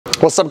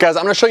What's up guys,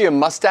 I'm gonna show you a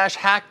mustache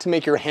hack to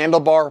make your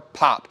handlebar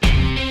pop.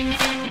 And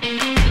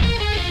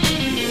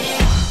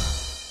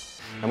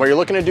what you're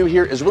looking to do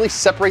here is really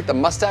separate the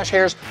mustache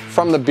hairs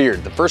from the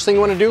beard. The first thing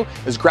you wanna do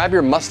is grab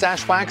your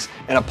mustache wax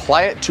and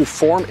apply it to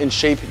form and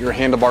shape your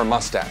handlebar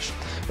mustache.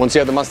 Once you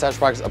have the mustache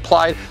wax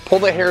applied, pull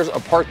the hairs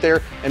apart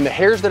there, and the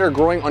hairs that are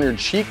growing on your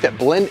cheek that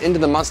blend into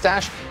the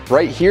mustache,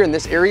 right here in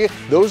this area,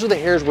 those are the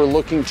hairs we're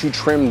looking to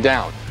trim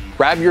down.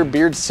 Grab your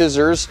beard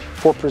scissors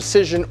for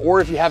precision, or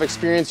if you have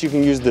experience, you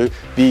can use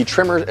the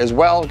trimmer as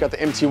well. We've got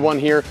the MT1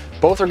 here.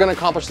 Both are gonna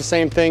accomplish the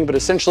same thing, but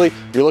essentially,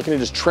 you're looking to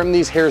just trim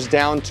these hairs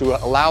down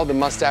to allow the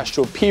mustache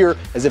to appear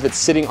as if it's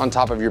sitting on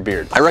top of your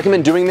beard. I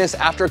recommend doing this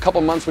after a couple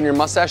months when your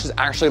mustache is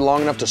actually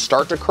long enough to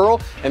start to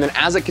curl, and then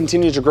as it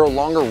continues to grow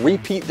longer,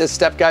 repeat this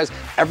step, guys,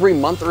 every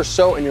month or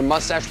so, and your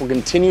mustache will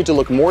continue to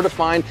look more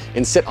defined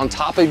and sit on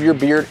top of your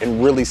beard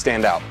and really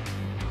stand out.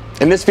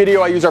 In this video,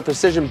 I use our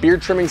precision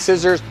beard trimming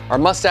scissors, our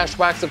mustache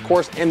wax, of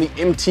course, and the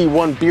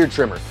MT1 beard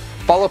trimmer.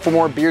 Follow for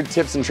more beard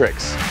tips and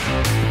tricks.